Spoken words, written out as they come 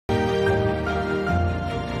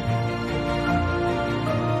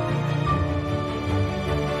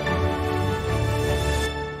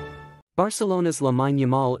Barcelona's Lamine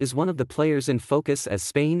Yamal is one of the players in focus as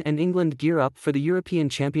Spain and England gear up for the European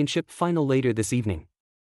Championship final later this evening.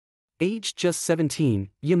 Aged just 17,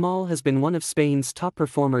 Yamal has been one of Spain's top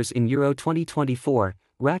performers in Euro 2024,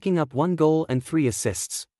 racking up 1 goal and 3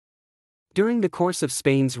 assists. During the course of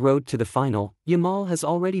Spain's road to the final, Yamal has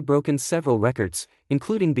already broken several records,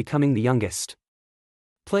 including becoming the youngest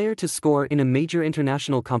player to score in a major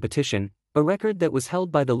international competition, a record that was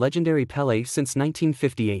held by the legendary Pelé since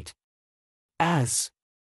 1958. As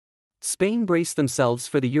Spain brace themselves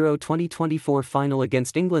for the Euro 2024 final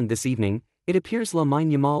against England this evening, it appears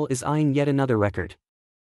Lamine Yamal is eyeing yet another record.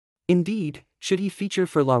 Indeed, should he feature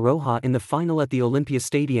for La Roja in the final at the Olympia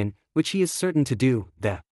Stadium, which he is certain to do,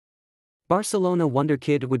 the Barcelona wonder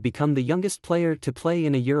kid would become the youngest player to play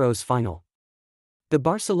in a Euros final. The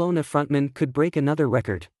Barcelona frontman could break another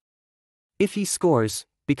record if he scores,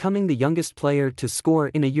 becoming the youngest player to score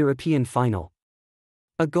in a European final.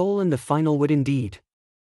 A goal in the final would indeed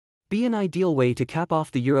be an ideal way to cap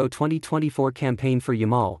off the Euro 2024 campaign for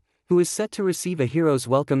Yamal, who is set to receive a hero's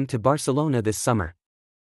welcome to Barcelona this summer.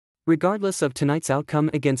 Regardless of tonight's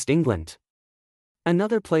outcome against England,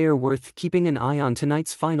 another player worth keeping an eye on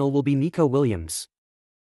tonight's final will be Nico Williams,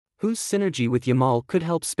 whose synergy with Yamal could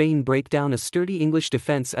help Spain break down a sturdy English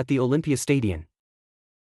defense at the Olympia Stadium.